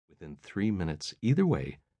within 3 minutes either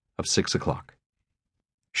way of 6 o'clock.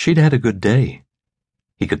 She'd had a good day.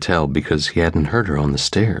 He could tell because he hadn't heard her on the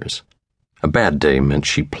stairs. A bad day meant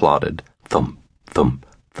she plodded, thump, thump,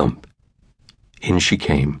 thump. In she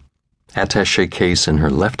came, attaché case in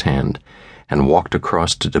her left hand, and walked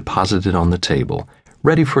across to deposit it on the table,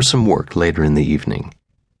 ready for some work later in the evening.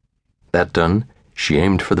 That done, she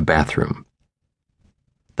aimed for the bathroom.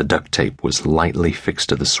 The duct tape was lightly fixed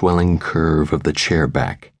to the swelling curve of the chair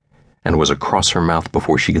back, and was across her mouth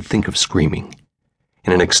before she could think of screaming.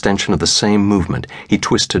 In an extension of the same movement, he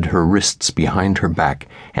twisted her wrists behind her back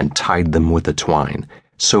and tied them with the twine,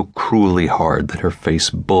 so cruelly hard that her face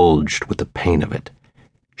bulged with the pain of it.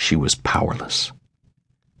 She was powerless.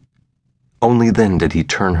 Only then did he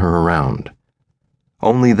turn her around.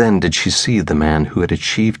 Only then did she see the man who had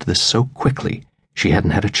achieved this so quickly she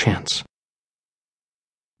hadn't had a chance.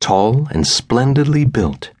 Tall and splendidly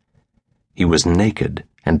built, he was naked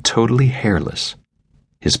and totally hairless,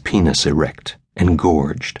 his penis erect,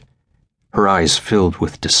 engorged. Her eyes filled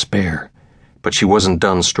with despair, but she wasn't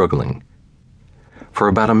done struggling. For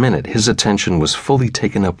about a minute his attention was fully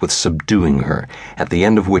taken up with subduing her, at the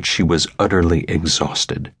end of which she was utterly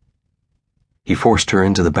exhausted. He forced her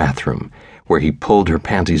into the bathroom, where he pulled her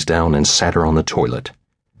panties down and sat her on the toilet.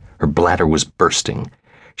 Her bladder was bursting.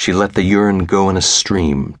 She let the urine go in a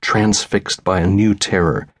stream, transfixed by a new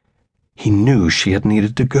terror. He knew she had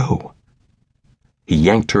needed to go. He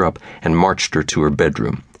yanked her up and marched her to her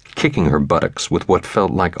bedroom, kicking her buttocks with what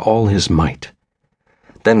felt like all his might.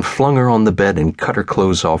 Then flung her on the bed and cut her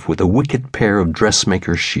clothes off with a wicked pair of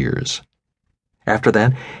dressmaker's shears. After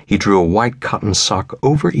that, he drew a white cotton sock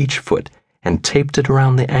over each foot and taped it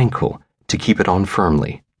around the ankle to keep it on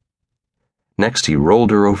firmly. Next, he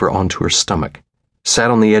rolled her over onto her stomach,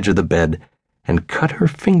 sat on the edge of the bed, and cut her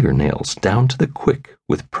fingernails down to the quick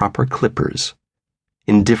with proper clippers,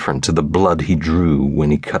 indifferent to the blood he drew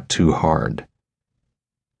when he cut too hard.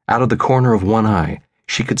 Out of the corner of one eye,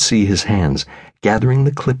 she could see his hands gathering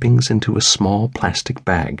the clippings into a small plastic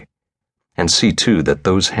bag, and see too that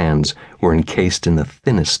those hands were encased in the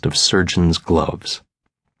thinnest of surgeon's gloves.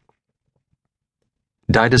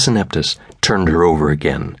 Didymus Ineptus turned her over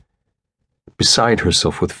again. Beside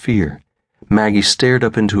herself with fear, Maggie stared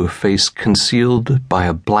up into a face concealed by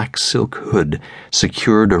a black silk hood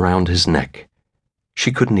secured around his neck.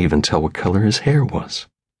 She couldn't even tell what color his hair was.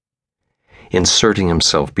 Inserting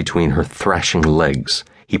himself between her thrashing legs,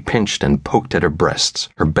 he pinched and poked at her breasts,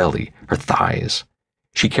 her belly, her thighs.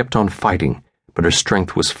 She kept on fighting, but her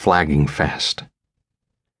strength was flagging fast.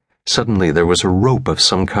 Suddenly there was a rope of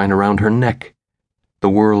some kind around her neck. The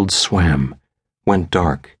world swam, went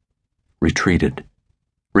dark, retreated,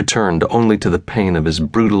 returned only to the pain of his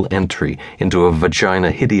brutal entry into a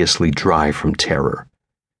vagina hideously dry from terror.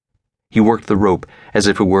 He worked the rope as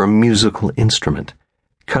if it were a musical instrument,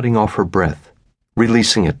 cutting off her breath,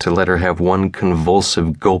 releasing it to let her have one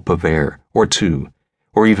convulsive gulp of air, or two,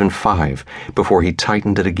 or even 5, before he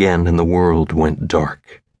tightened it again and the world went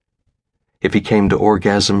dark. If he came to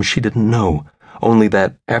orgasm, she didn't know, only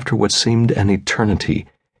that, after what seemed an eternity,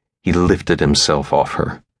 he lifted himself off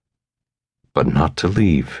her. But not to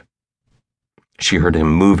leave. She heard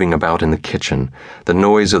him moving about in the kitchen, the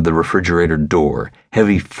noise of the refrigerator door,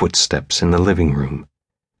 heavy footsteps in the living room.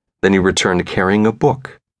 Then he returned carrying a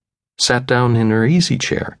book, sat down in her easy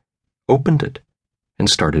chair, opened it, and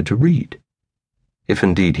started to read. If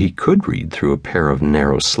indeed he could read through a pair of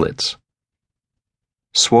narrow slits.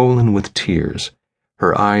 Swollen with tears,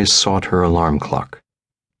 her eyes sought her alarm clock.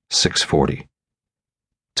 6:40.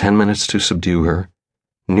 10 minutes to subdue her,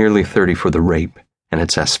 nearly 30 for the rape and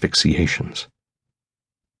its asphyxiations.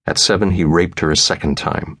 At 7 he raped her a second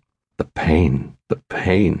time. The pain, the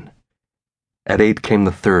pain. At 8 came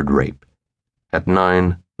the third rape. At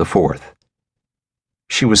 9, the fourth.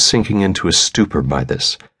 She was sinking into a stupor by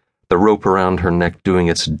this, the rope around her neck doing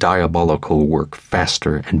its diabolical work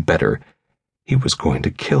faster and better. He was going to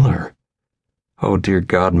kill her. Oh, dear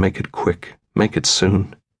God, make it quick, make it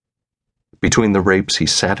soon. Between the rapes, he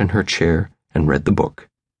sat in her chair and read the book.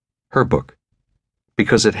 Her book,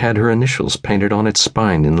 because it had her initials painted on its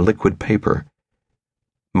spine in liquid paper.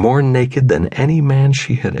 More naked than any man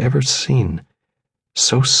she had ever seen.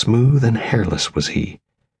 So smooth and hairless was he.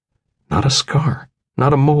 Not a scar,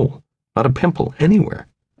 not a mole, not a pimple anywhere.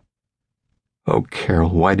 Oh,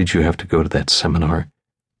 Carol, why did you have to go to that seminar?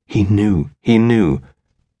 He knew.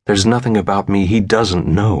 There's nothing about me he doesn't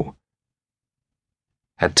know.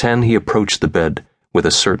 At 10 he approached the bed with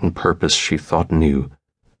a certain purpose she thought new,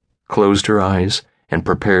 closed her eyes, and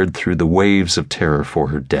prepared through the waves of terror for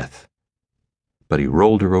her death. But he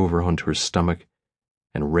rolled her over onto her stomach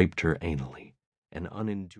and raped her anally, an unendurable